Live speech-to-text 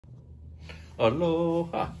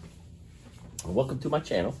Aloha. Welcome to my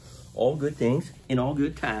channel, All Good Things in All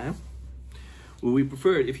Good Time. Well, we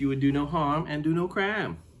prefer it if you would do no harm and do no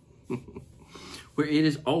crime. Where it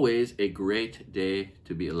is always a great day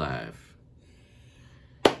to be alive.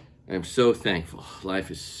 I'm so thankful.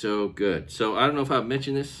 Life is so good. So I don't know if I've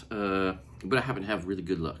mentioned this, but I happen to have really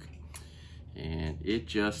good luck. And it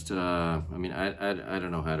just, I mean, I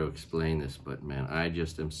don't know how to explain this, but man, I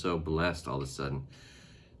just am so blessed all of a sudden.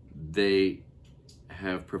 They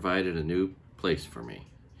have provided a new place for me.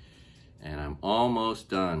 And I'm almost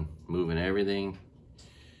done moving everything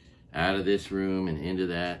out of this room and into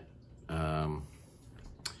that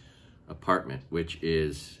apartment, which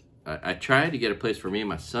is, I tried to get a place for me and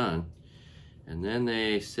my son, and then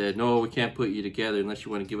they said, no, we can't put you together unless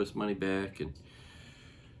you want to give us money back. And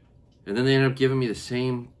then they ended up giving me the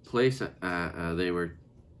same place they were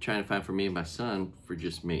trying to find for me and my son for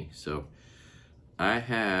just me. So I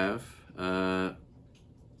have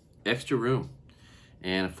extra room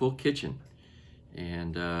and a full kitchen.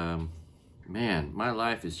 And man, my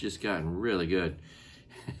life has just gotten really good.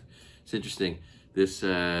 It's interesting. This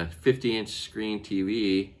 50-inch screen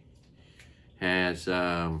TV has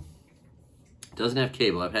doesn't have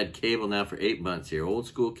cable. I've had cable now for 8 months here, old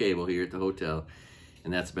school cable here at the hotel,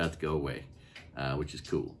 and that's about to go away, which is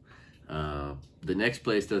cool. The next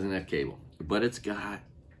place doesn't have cable, but it's got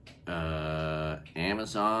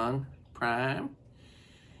Amazon Prime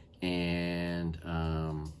and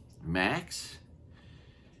Max,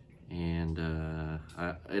 and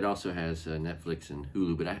it also has Netflix and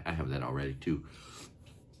Hulu, but I have that already too.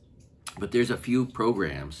 But there's a few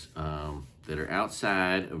programs that are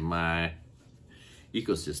outside of my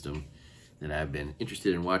ecosystem that I've been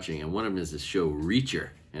interested in watching, and one of them is this show Reacher,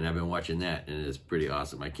 and I've been watching that, and it's pretty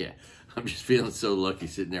awesome. I'm just feeling so lucky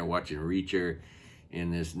sitting there watching Reacher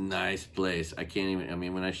in this nice place. I can't even, I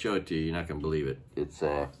mean, when I show it to you, you're not gonna believe it. It's,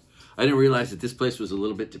 I didn't realize that this place was a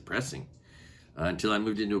little bit depressing until I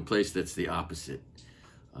moved into a place that's the opposite.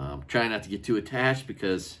 Trying not to get too attached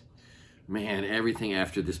because, man, everything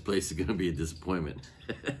after this place is gonna be a disappointment.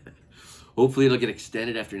 Hopefully it'll get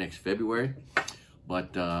extended after next February.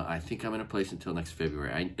 But I think I'm in a place until next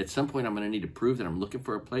February. At some point, I'm going to need to prove that I'm looking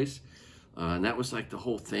for a place. And that was like the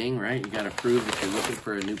whole thing, right? You got to prove that you're looking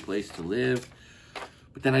for a new place to live.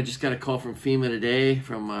 But then I just got a call from FEMA today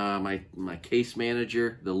from my case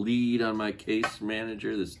manager, the lead on my case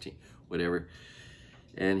manager, this team, whatever.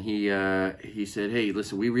 And he said, hey,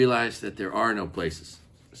 listen, we realize that there are no places.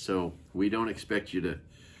 So we don't expect you to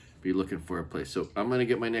be looking for a place. So I'm going to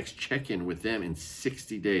get my next check-in with them in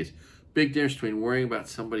 60 days. Big difference between worrying about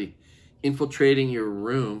somebody infiltrating your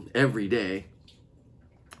room every day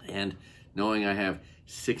and knowing I have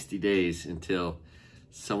 60 days until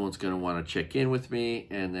someone's going to want to check in with me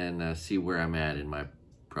and then see where I'm at in my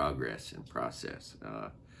progress and process,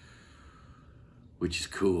 which is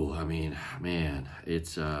cool. I mean, man,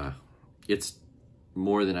 it's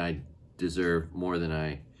more than I deserve, more than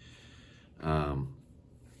I,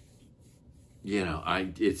 you know,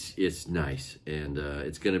 it's nice, and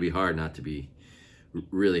it's going to be hard not to be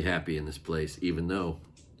really happy in this place, even though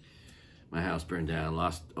my house burned down,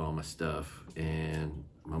 lost all my stuff, and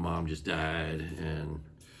my mom just died, and,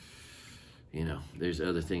 you know, there's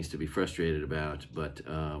other things to be frustrated about, but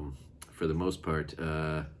for the most part,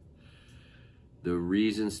 the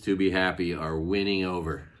reasons to be happy are winning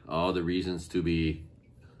over all the reasons to be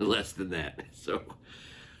less than that. So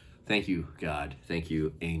thank you, God. Thank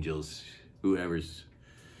you, angels. Whoever's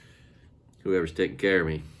taking care of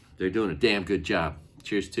me. They're doing a damn good job.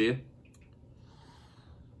 Cheers to you.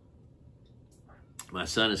 My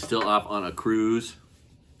son is still off on a cruise.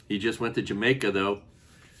 He just went to Jamaica, though.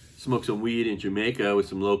 Smoked some weed in Jamaica with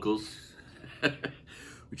some locals,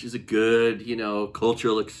 which is a good, you know,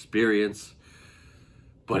 cultural experience.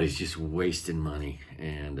 But he's just wasting money,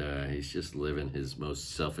 and he's just living his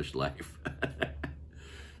most selfish life.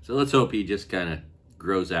 So let's hope he just kind of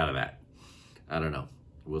grows out of that. I don't know.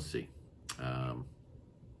 We'll see.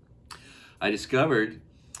 I discovered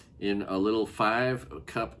in a little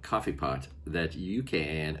 5-cup coffee pot that you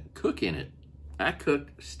can cook in it. I cook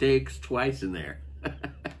steaks twice in there.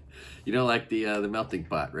 You know, like the melting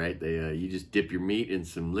pot, right? You just dip your meat in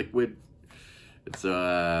some liquid. It's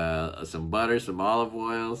some butter, some olive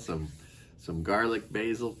oil, some garlic,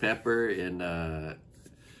 basil, pepper, and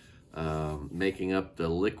making up the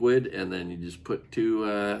liquid, and then you just put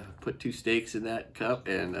two steaks in that cup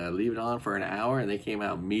and leave it on for an hour, and they came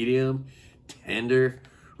out medium, tender,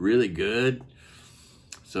 really good.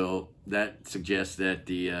 So that suggests that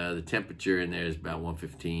the temperature in there is about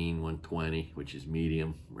 115, 120, which is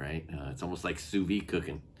medium, right? It's almost like sous vide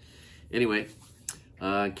cooking. Anyway,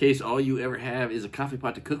 In case all you ever have is a coffee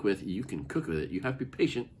pot to cook with, you can cook with it. You have to be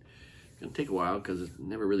patient. It's going to take a while because it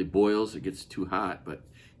never really boils. It gets too hot, but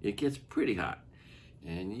it gets pretty hot.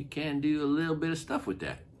 And you can do a little bit of stuff with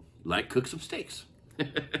that, like cook some steaks.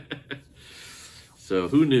 So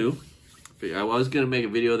who knew? I was going to make a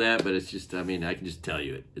video of that, but it's just, I mean, I can just tell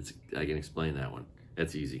you it. I can explain that one.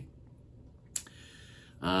 That's easy.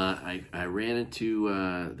 I ran into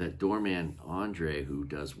that doorman, Andre, who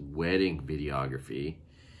does wedding videography.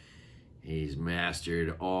 He's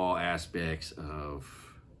mastered all aspects of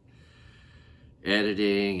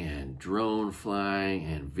editing and drone flying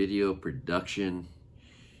and video production.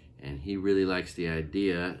 And he really likes the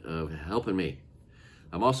idea of helping me.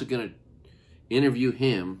 I'm also going to interview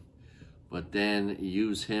him, but then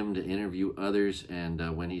use him to interview others.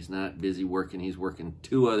 And when he's not busy working, he's working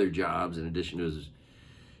 2 other jobs in addition to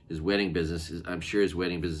his wedding business. I'm sure his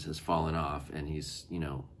wedding business has fallen off, and he's, you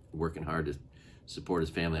know, working hard to support his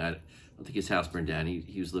family. I don't think his house burned down.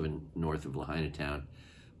 He was living north of Lahaina town,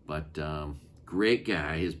 but great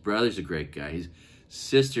guy. His brother's a great guy. His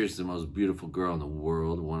sister's the most beautiful girl in the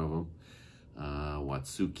world, one of them,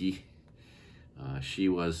 Watsuki. She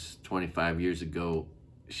was 25 years ago.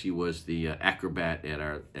 She was the acrobat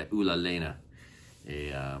at Ulalena,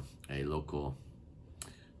 a local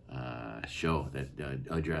show that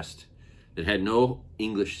that had no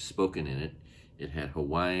English spoken in it. It had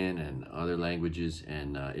Hawaiian and other languages,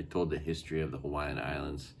 and it told the history of the Hawaiian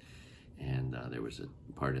Islands. And there was a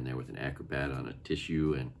part in there with an acrobat on a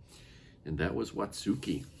tissue, and that was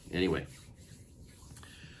Watsuki. Anyway,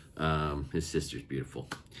 his sister's beautiful.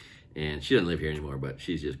 And she doesn't live here anymore, but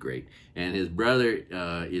she's just great. And his brother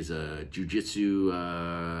is a jiu-jitsu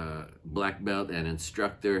black belt and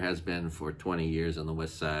instructor, has been for 20 years on the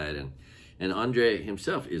west side. And Andre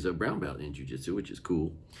himself is a brown belt in jiu-jitsu, which is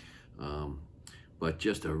cool. But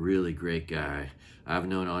just a really great guy. I've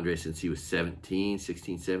known Andre since he was 16,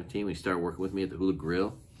 17, when he started working with me at the Hula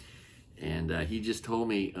Grill. And he just told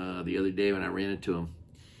me the other day when I ran into him,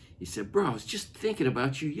 he said, "Bro, I was just thinking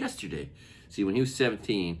about you yesterday." See, when he was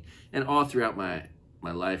 17, and all throughout my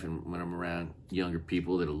life, and when I'm around younger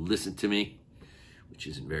people that'll listen to me, which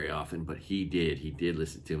isn't very often, but he did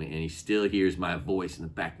listen to me, and he still hears my voice in the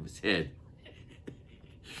back of his head.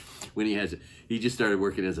 When he just started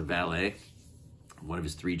working as a valet, one of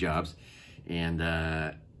his 3 jobs, and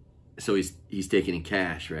so he's taking in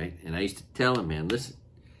cash, right? And I used to tell him, man, listen,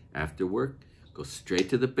 after work, go straight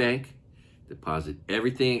to the bank, deposit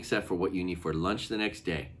everything except for what you need for lunch the next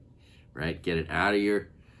day. Right? Get it out of your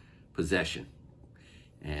possession.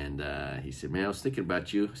 And he said, "Man, I was thinking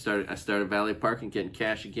about you. I started valet parking, getting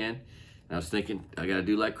cash again. And I was thinking, I got to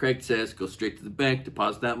do like Craig says, go straight to the bank,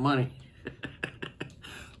 deposit that money."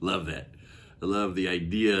 Love that. I love the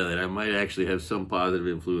idea that I might actually have some positive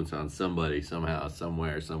influence on somebody, somehow,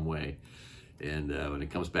 somewhere, some way. And when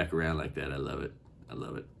it comes back around like that, I love it. I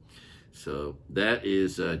love it. So that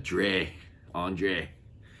is Andre.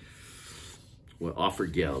 Well,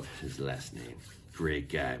 Offergeld is the last name. Great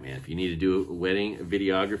guy, man. If you need to do a wedding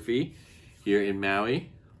videography here in Maui,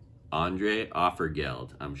 Andre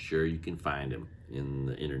Offergeld. I'm sure you can find him in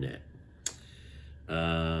the internet.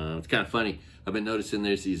 It's kind of funny. I've been noticing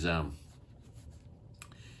there's these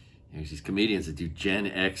comedians that do Gen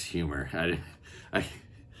X humor.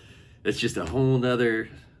 It's just a whole nother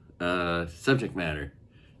subject matter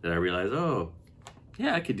that I realize, oh,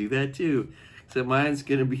 yeah, I could do that too. Except mine's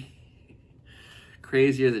gonna be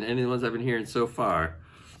crazier than any of the ones I've been hearing so far.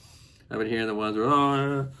 I've been hearing the ones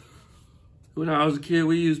where, when I was a kid,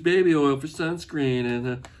 we used baby oil for sunscreen,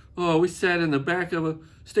 and we sat in the back of a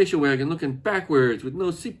station wagon looking backwards with no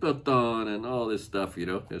seatbelt on, and all this stuff, you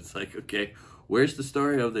know. It's like, okay, where's the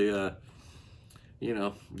story of the,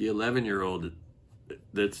 the 11-year-old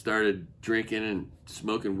that started drinking and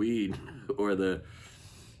smoking weed, or the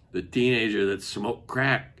teenager that smoked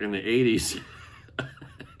crack in the 80s?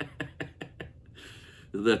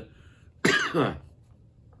 The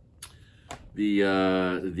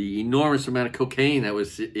enormous amount of cocaine that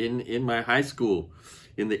was in my high school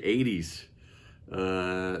in the 80s.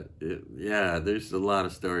 Yeah, there's a lot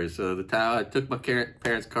of stories. So the time I took my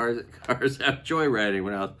parents' cars out joyriding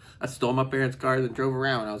when I stole my parents' cars and drove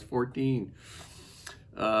around when I was 14.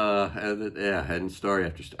 And story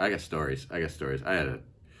after story. I got stories. I had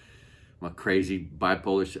my crazy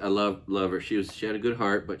bipolar. I love her. She had a good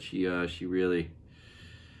heart, but she really.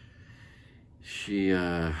 She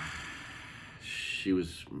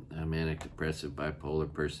was a manic depressive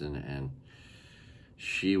bipolar person, and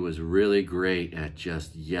she was really great at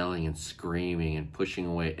just yelling and screaming and pushing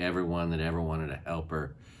away everyone that ever wanted to help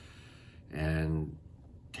her and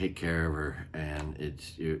take care of her. And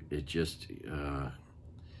it just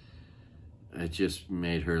it just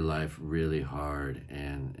made her life really hard,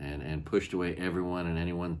 and pushed away everyone and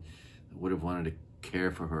anyone that would have wanted to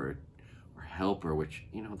care for her or help her, which,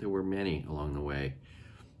 you know, there were many along the way.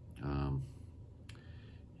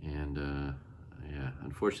 Yeah,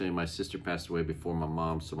 unfortunately, my sister passed away before my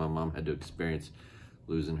mom, so my mom had to experience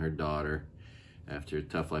losing her daughter after a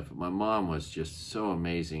tough life. But my mom was just so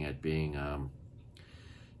amazing at being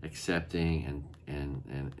accepting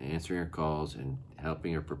and answering her calls and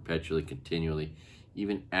helping her perpetually, continually,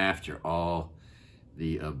 even after all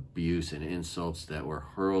the abuse and insults that were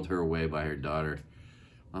hurled her way by her daughter.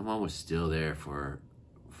 My mom was still there for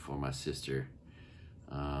my sister,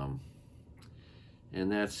 and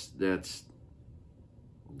that's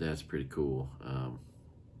pretty cool.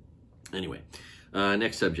 Anyway,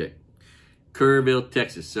 next subject. Kerrville,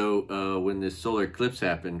 Texas. So when this solar eclipse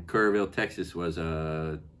happened, Kerrville, Texas was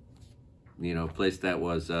a place that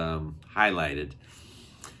was highlighted.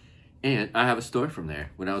 And I have a story from there.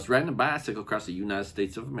 When I was riding a bicycle across the United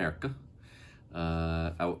States of America,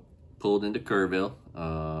 I pulled into Kerrville,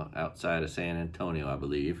 outside of San Antonio, I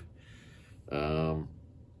believe.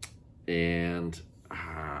 And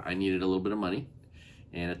I needed a little bit of money.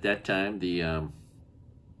 And at that time, the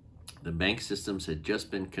bank systems had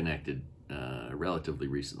just been connected relatively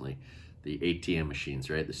recently. The ATM machines,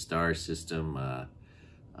 right? The STAR system.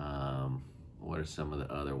 What are some of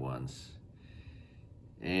the other ones?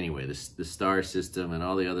 Anyway, the STAR system and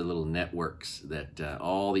all the other little networks that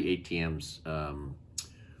all the ATMs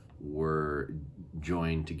were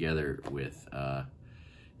joined together with.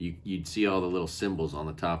 You'd see all the little symbols on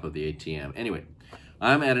the top of the ATM. Anyway,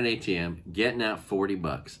 I'm at an ATM getting out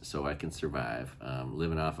 $40 so I can survive.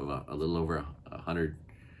 Living off of a little over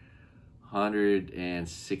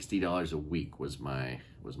 $160 a week was my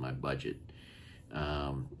budget.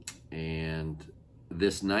 And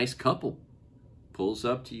this nice couple pulls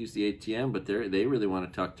up to use the ATM, but they really want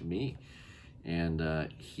to talk to me. And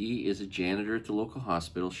he is a janitor at the local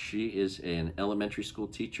hospital. She is an elementary school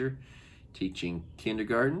teacher teaching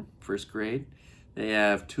kindergarten, first grade. They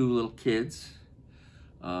have 2 little kids.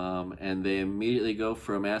 And they immediately go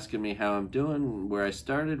from asking me how I'm doing, where I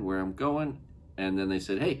started, where I'm going, and then they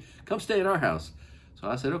said, "Hey, come stay at our house." So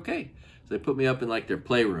I said, "Okay." So they put me up in like their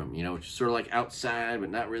playroom, which is sort of like outside, but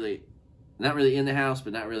not really in the house,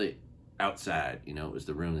 but not really outside. It was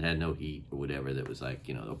the room that had no heat or whatever. That was like,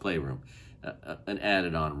 a playroom, an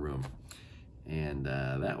added-on room, and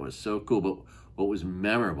that was so cool. But what was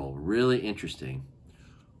memorable, really interesting,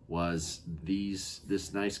 was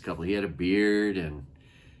this nice couple. He had a beard and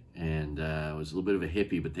was a little bit of a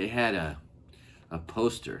hippie, but they had a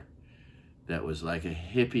poster that was like a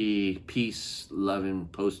hippie peace-loving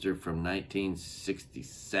poster from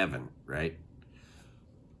 1967, right?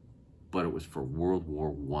 But it was for World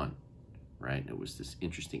War I, right? It was this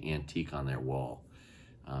interesting antique on their wall,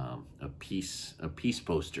 a peace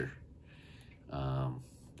poster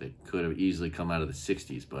that could have easily come out of the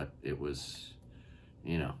 60s, but it was,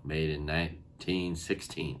 made in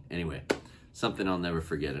 1916. Anyway, something I'll never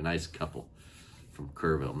forget. A nice couple from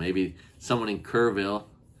Kerrville. Maybe someone in Kerrville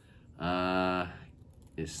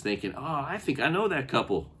is thinking, "Oh, I think I know that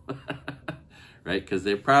couple," right? Because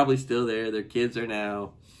they're probably still there. Their kids are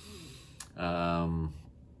now,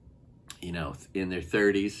 in their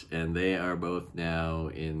 30s, and they are both now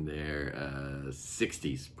in their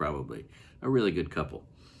 60s, probably. A really good couple.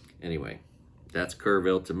 Anyway, that's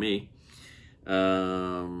Kerrville to me.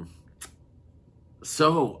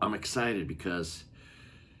 So I'm excited because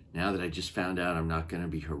now that I just found out I'm not going to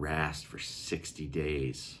be harassed for 60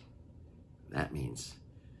 days, that means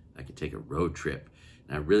I can take a road trip.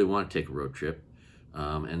 And I really want to take a road trip.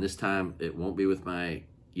 And this time it won't be with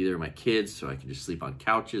either of my kids, so I can just sleep on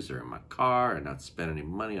couches or in my car and not spend any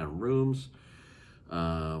money on rooms.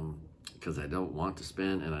 Because I don't want to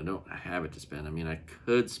spend, and I don't have it to spend. I mean, I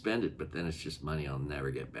could spend it, but then it's just money I'll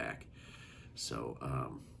never get back. So,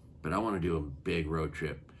 but I want to do a big road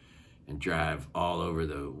trip and drive all over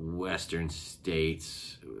the western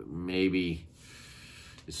states, maybe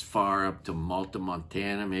as far up to Malta,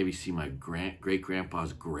 Montana, maybe see my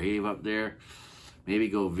great-grandpa's grave up there, maybe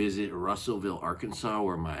go visit Russellville, Arkansas,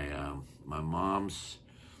 where my mom's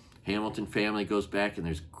Hamilton family goes back, and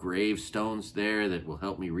there's gravestones there that will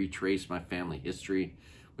help me retrace my family history,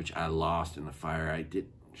 which I lost in the fire. I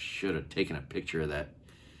should have taken a picture of that.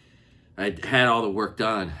 I had all the work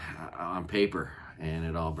done on paper, and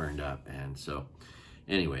it all burned up. And so,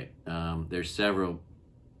 anyway, there's several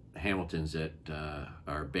Hamiltons that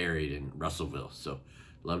are buried in Russellville. So,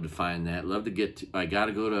 love to find that. Love to I got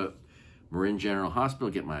to go to Marin General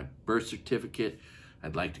Hospital, get my birth certificate.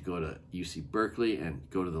 I'd like to go to UC Berkeley and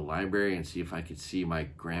go to the library and see if I could see my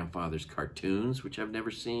grandfather's cartoons, which I've never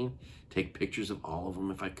seen. Take pictures of all of them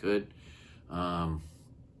if I could.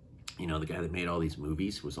 You know, the guy that made all these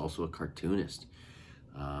movies was also a cartoonist.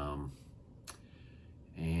 And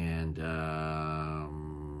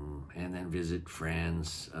then visit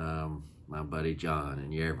friends, my buddy John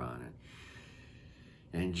and Yervon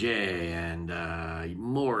and Jay and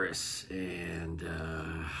Morris and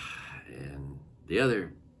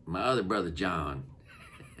my other brother John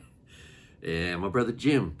and my brother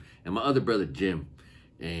Jim and my other brother Jim.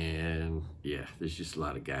 And yeah, there's just a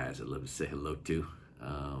lot of guys I'd love to say hello to.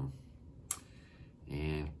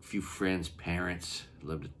 And a few friends, parents.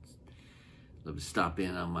 Love to stop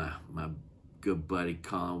in on my good buddy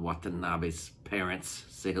Colin Watanabe's parents.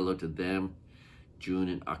 Say hello to them, June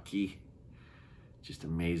and Aki. Just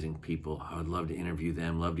amazing people. I would love to interview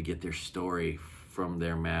them. Love to get their story from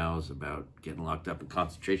their mouths about getting locked up in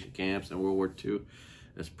concentration camps in World War II.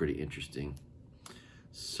 That's pretty interesting.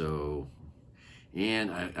 So,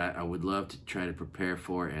 and I would love to try to prepare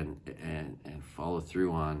for and follow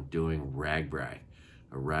through on doing RAGBRAI,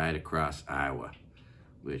 a ride across Iowa,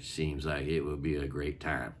 which seems like it would be a great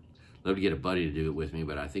time. Love to get a buddy to do it with me,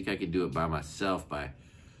 but I think I could do it by myself by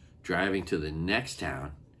driving to the next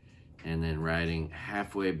town and then riding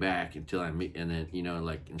halfway back until I meet, and then, you know,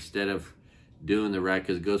 like instead of doing the ride,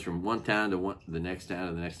 because it goes from one town to the next town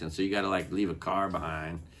to the next town, so you got to like leave a car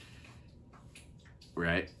behind,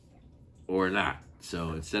 right? Or not.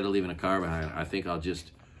 So instead of leaving a car behind, I think I'll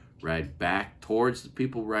just ride back towards the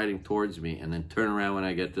people riding towards me and then turn around when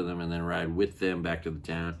I get to them and then ride with them back to the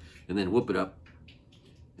town and then whoop it up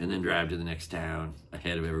and then drive to the next town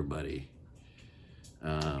ahead of everybody.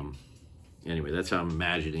 Anyway, that's how I'm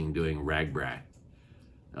imagining doing RAGBRAI.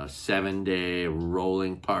 A 7-day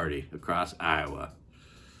rolling party across Iowa.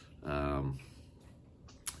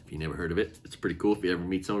 If you never heard of it, it's pretty cool. If you ever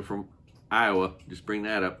meet someone from Iowa, just bring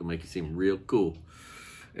that up. It'll make you seem real cool.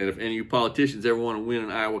 And if any of you politicians ever want to win an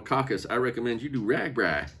Iowa caucus, I recommend you do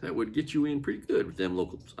RAGBRAI. That would get you in pretty good with them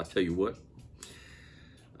locals. I'll tell you what.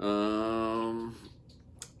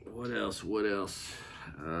 What else?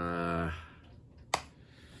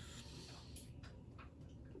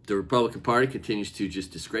 The Republican Party continues to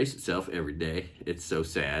just disgrace itself every day. It's so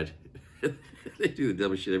sad. They do the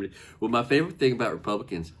dumbest shit every day. Well, my favorite thing about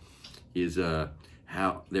Republicans is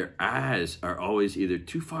how their eyes are always either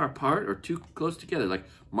too far apart or too close together. Like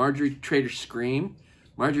Marjorie Taylor Greene.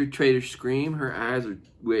 Marjorie Taylor Greene, her eyes are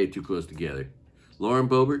way too close together. Lauren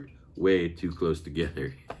Boebert, way too close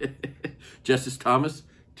together. Justice Thomas,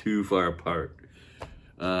 too far apart.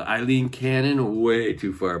 Eileen Cannon, way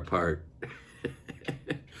too far apart.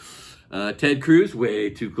 Ted Cruz, way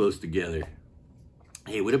too close together.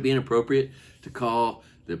 Hey, would it be inappropriate to call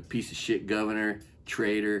the piece of shit governor,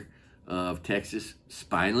 traitor of Texas,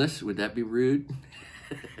 spineless? Would that be rude?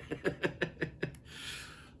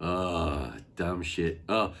 Oh, dumb shit.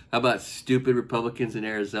 Oh, how about stupid Republicans in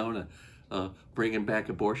Arizona bringing back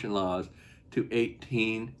abortion laws to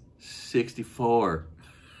 1864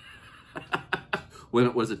 when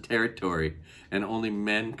it was a territory and only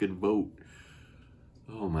men could vote.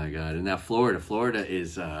 Oh my God. And now Florida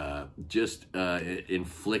is just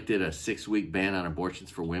inflicted a 6-week ban on abortions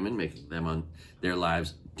for women, making them on their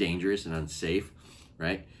lives dangerous and unsafe,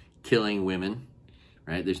 right? Killing women,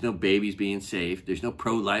 right? There's no babies being saved. There's no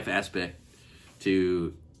pro-life aspect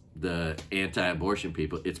to the anti-abortion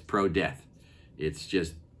people. It's pro-death. It's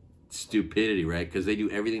just stupidity, right? Because they do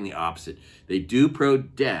everything the opposite. They do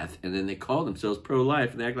pro-death and then they call themselves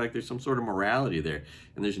pro-life and they act like there's some sort of morality there.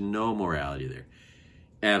 And there's no morality there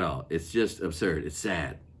at all. It's just absurd. It's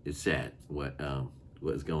sad. It's sad what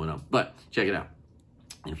is going on. But check it out.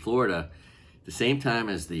 In Florida, the same time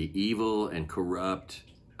as the evil and corrupt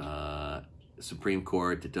Supreme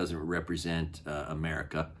Court that doesn't represent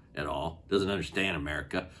America at all, doesn't understand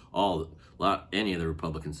America, any of the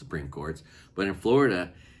Republican Supreme Courts, but in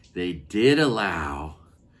Florida, they did allow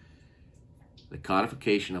the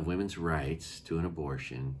codification of women's rights to an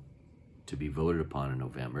abortion to be voted upon in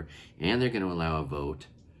November, and they're going to allow a vote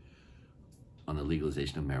on the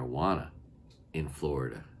legalization of marijuana in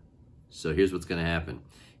Florida. So here's what's going to happen.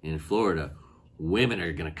 In Florida, women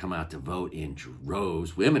are going to come out to vote in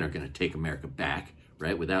droves. Women are going to take America back,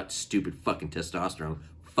 right? Without stupid fucking testosterone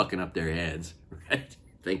fucking up their heads, right?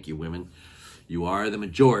 Thank you, women. You are the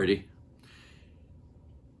majority.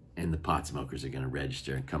 And the pot smokers are going to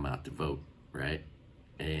register and come out to vote, right?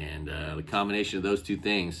 And the combination of those two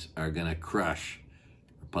things are going to crush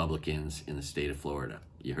Republicans in the state of Florida.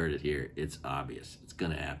 You heard it here. It's obvious. It's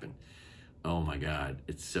going to happen. Oh my God.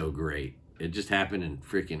 It's so great. It just happened in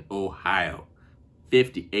freaking Ohio.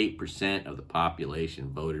 58% of the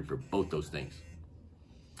population voted for both those things.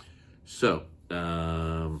 So,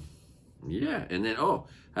 yeah. And then, how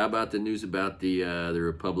about the news about the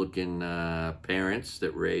Republican parents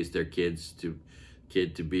that raised their kid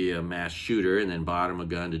to be a mass shooter and then bought him a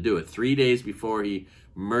gun to do it? 3 days before he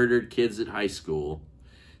murdered kids at high school,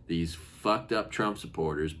 these fucked up Trump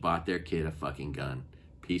supporters bought their kid a fucking gun.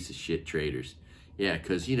 Piece of shit traitors. Yeah,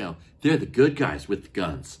 because, they're the good guys with the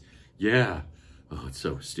guns. Yeah. Oh, it's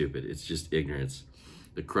so stupid. It's just ignorance.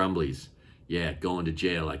 The Crumblies. Yeah, going to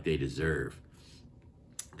jail like they deserve.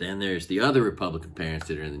 Then there's the other Republican parents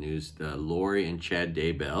that are in the news, Lori and Chad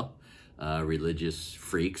Daybell, religious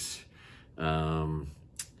freaks. Going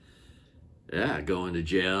to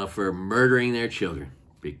jail for murdering their children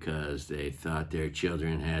because they thought their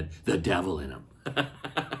children had the devil in them.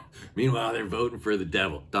 Meanwhile, they're voting for the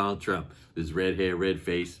devil, Donald Trump, his red hair, red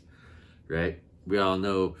face, right? We all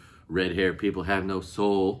know red-haired people have no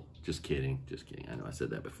soul. Just kidding. Just kidding. I know I said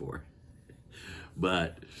that before.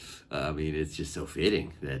 But, I mean, it's just so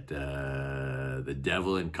fitting that the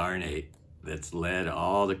devil incarnate that's led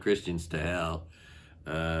all the Christians to hell,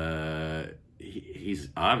 he's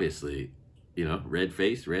obviously, red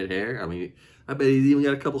face, red hair. I mean, I bet he's even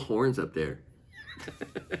got a couple horns up there.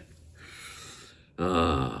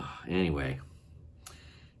 Anyway.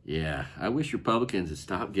 Yeah, I wish Republicans would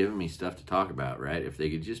stop giving me stuff to talk about, right? If they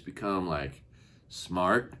could just become, like,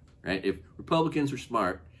 smart, right? If Republicans were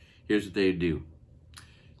smart, here's what they'd do.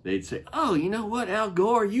 They'd say, oh, you know what, Al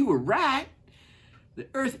Gore, you were right. The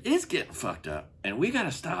Earth is getting fucked up, and we got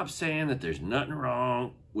to stop saying that there's nothing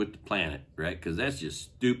wrong with the planet, right? Because that's just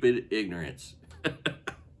stupid ignorance,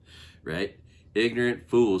 right? Ignorant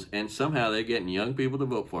fools, and somehow they're getting young people to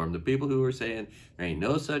vote for them. The people who are saying there ain't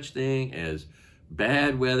no such thing as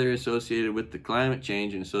bad weather associated with the climate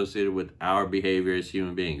change and associated with our behavior as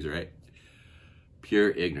human beings, right? Pure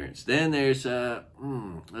ignorance. Then there's,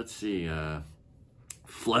 let's see,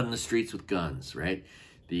 flooding the streets with guns, right?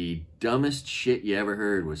 The dumbest shit you ever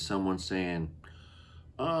heard was someone saying,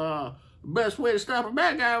 best way to stop a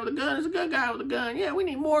bad guy with a gun is a good guy with a gun. Yeah, we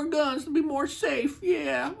need more guns to be more safe.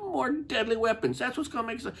 Yeah, more deadly weapons. That's what's going to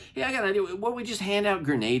make us... Yeah, I got an idea. Why don't we just hand out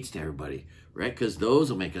grenades to everybody, right? Because those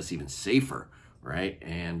will make us even safer, right?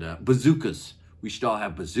 And bazookas. We should all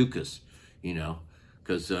have bazookas,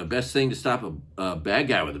 because the best thing to stop a bad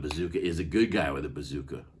guy with a bazooka is a good guy with a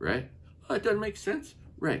bazooka, right? Oh, it doesn't make sense.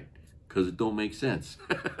 Right, because it don't make sense.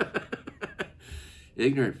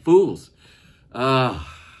 Ignorant fools. God,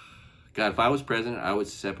 if I was president, I would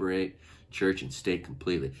separate church and state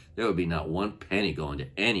completely. There would be not one penny going to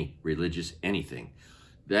any religious anything.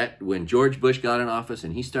 That when George Bush got in office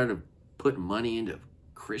and he started putting money into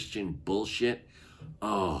Christian bullshit,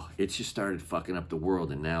 it just started fucking up the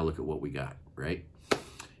world, and now look at what we got, right?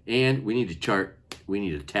 And we need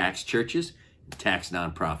to tax churches and tax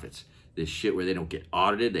nonprofits. This shit where they don't get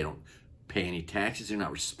audited, they don't pay any taxes, they're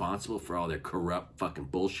not responsible for all their corrupt fucking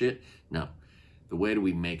bullshit. No. The way do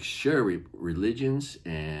we make sure religions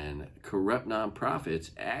and corrupt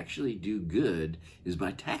nonprofits actually do good is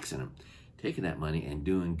by taxing them, taking that money and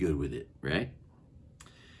doing good with it, right?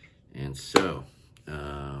 And so,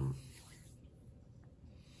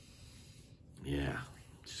 yeah,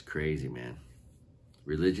 it's crazy, man.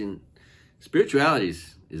 Religion, spirituality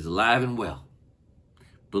is alive and well.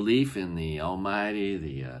 Belief in the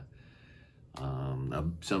Almighty, a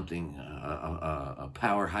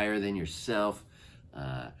power higher than yourself,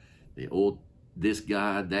 this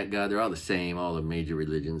God, that God, they're all the same. All the major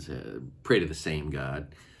religions pray to the same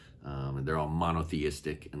God. And they're all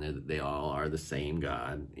monotheistic, and they all are the same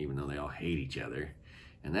God, even though they all hate each other.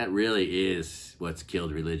 And that really is what's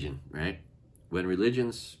killed religion, right? When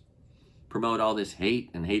religions promote all this hate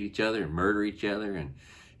and hate each other and murder each other,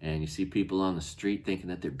 and you see people on the street thinking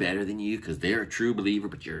that they're better than you because they're a true believer,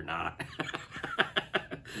 but you're not.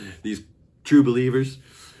 These true believers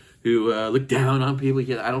who look down on people.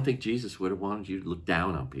 Yeah, I don't think Jesus would have wanted you to look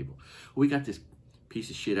down on people. We got this piece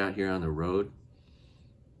of shit out here on the road.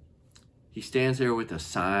 He stands there with a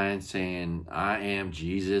sign saying, I am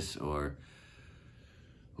Jesus, or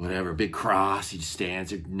whatever, big cross. He just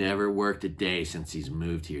stands there, never worked a day since he's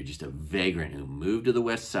moved here. Just a vagrant who moved to the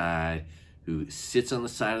west side, who sits on the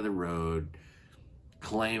side of the road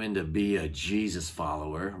claiming to be a Jesus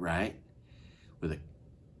follower, right? With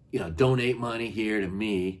donate money here to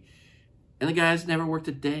me. And the guy's never worked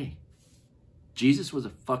a day. Jesus was a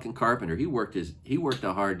fucking carpenter. He worked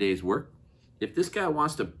a hard day's work. If this guy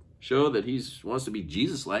wants to show that he wants to be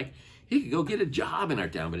Jesus-like, he could go get a job in our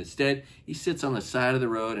town. But instead, he sits on the side of the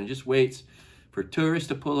road and just waits for tourists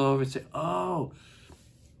to pull over and say, oh,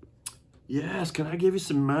 Yes, can I give you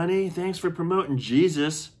some money? Thanks for promoting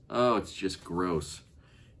Jesus. Oh, it's just gross.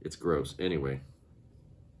 It's gross. Anyway.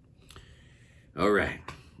 All right.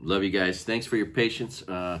 Love you guys. Thanks for your patience.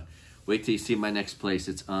 Wait till you see my next place.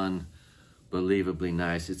 It's unbelievably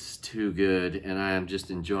nice. It's too good. And I am just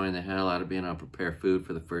enjoying the hell out of being on Prepare Food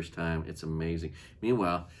for the first time. It's amazing.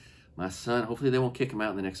 Meanwhile, my son, hopefully they won't kick him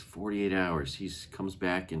out in the next 48 hours. He comes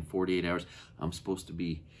back in 48 hours. I'm supposed to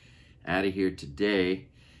be out of here today.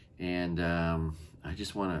 And I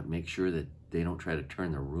just want to make sure that they don't try to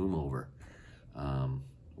turn the room over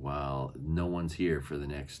while no one's here for the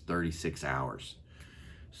next 36 hours.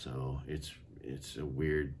 So it's a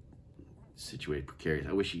weird situation, precarious.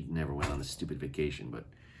 I wish he never went on this stupid vacation, but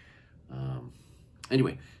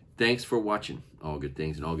anyway, thanks for watching All Good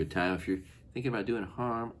Things and All Good Time. If you're thinking about doing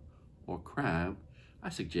harm or crime, I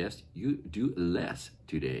suggest you do less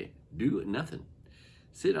today. Do nothing.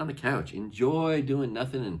 Sit on the couch. Enjoy doing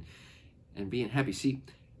nothing and being happy. See,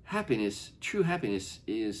 happiness, true happiness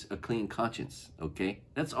is a clean conscience, okay?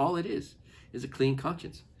 That's all it is a clean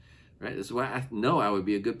conscience, right? That's why I know I would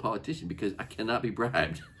be a good politician, because I cannot be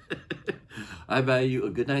bribed. I value a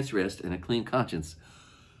good night's rest and a clean conscience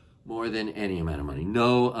more than any amount of money.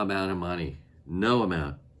 No amount of money, no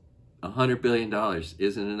amount. $100 billion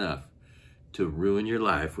isn't enough to ruin your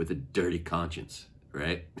life with a dirty conscience,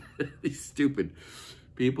 right? These stupid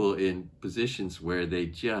people in positions where they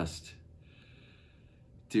just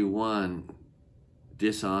do one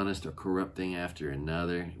dishonest or corrupt thing after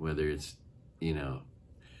another, whether it's, you know,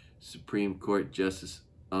 Supreme Court Justice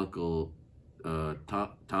Uncle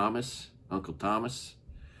Thomas,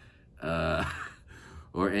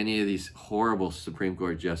 or any of these horrible Supreme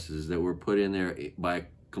Court justices that were put in there by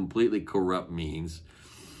completely corrupt means,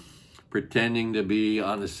 pretending to be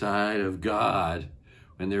on the side of God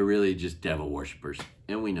when they're really just devil worshippers.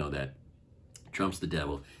 And we know that. Trump's the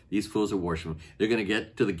devil. These fools are worshiping him. They're going to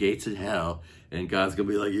get to the gates of hell, and God's going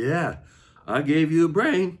to be like, yeah, I gave you a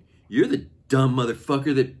brain. You're the dumb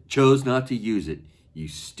motherfucker that chose not to use it. You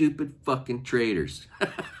stupid fucking traitors.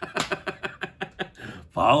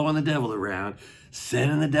 Following the devil around,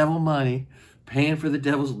 sending the devil money, paying for the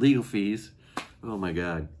devil's legal fees. Oh my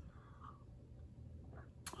God.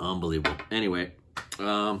 Unbelievable. Anyway,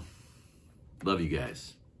 love you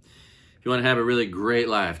guys. If you want to have a really great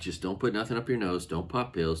life, just don't put nothing up your nose. Don't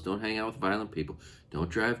pop pills. Don't hang out with violent people.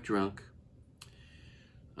 Don't drive drunk.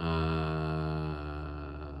 What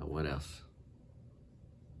else?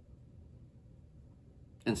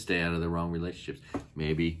 And stay out of the wrong relationships.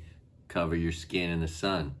 Maybe cover your skin in the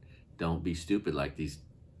sun. Don't be stupid like these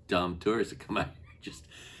dumb tourists that come out here, just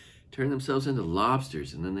turn themselves into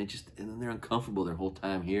lobsters, and then they're uncomfortable their whole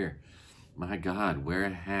time here. My God, wear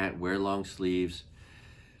a hat, wear long sleeves,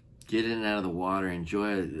 get in and out of the water,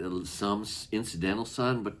 enjoy some incidental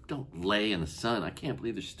sun, but don't lay in the sun. I can't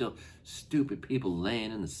believe there's still stupid people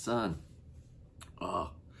laying in the sun.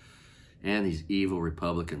 Oh, and these evil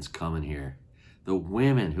Republicans coming here. The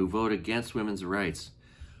women who vote against women's rights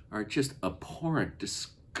are just abhorrent,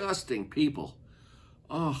 disgusting people.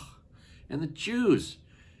 Oh, and the Jews.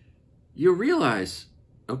 You realize,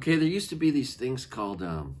 okay, there used to be these things called,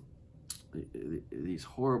 these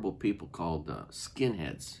horrible people called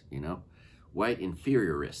skinheads, you know, white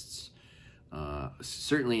inferiorists.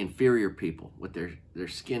 Certainly inferior people with their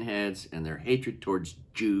skinheads and their hatred towards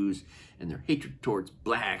Jews and their hatred towards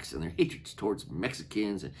blacks and their hatred towards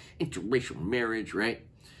Mexicans and interracial marriage, right?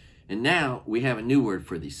 And now we have a new word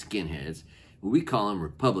for these skinheads. We call them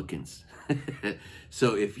Republicans.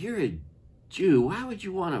 So if you're a Jew, why would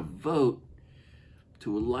you want to vote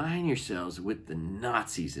to align yourselves with the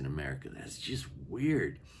Nazis in America? That's just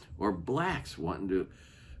weird. Or blacks wanting to,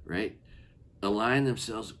 right, align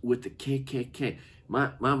themselves with the KKK.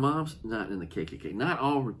 My mom's not in the KKK. Not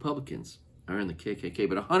all Republicans are in the KKK,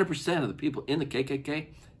 but 100% of the people in the KKK,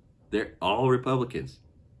 they're all Republicans.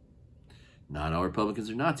 Not all Republicans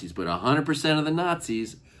are Nazis, but 100% of the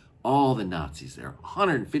Nazis, all the Nazis, they're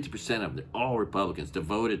 150% of them, they're all Republicans,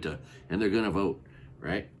 devoted to, and they're going to vote,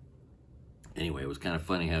 right? Anyway, it was kind of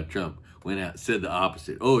funny how Trump went out and said the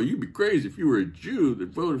opposite. Oh, you'd be crazy if you were a Jew that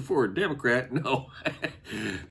voted for a Democrat. No.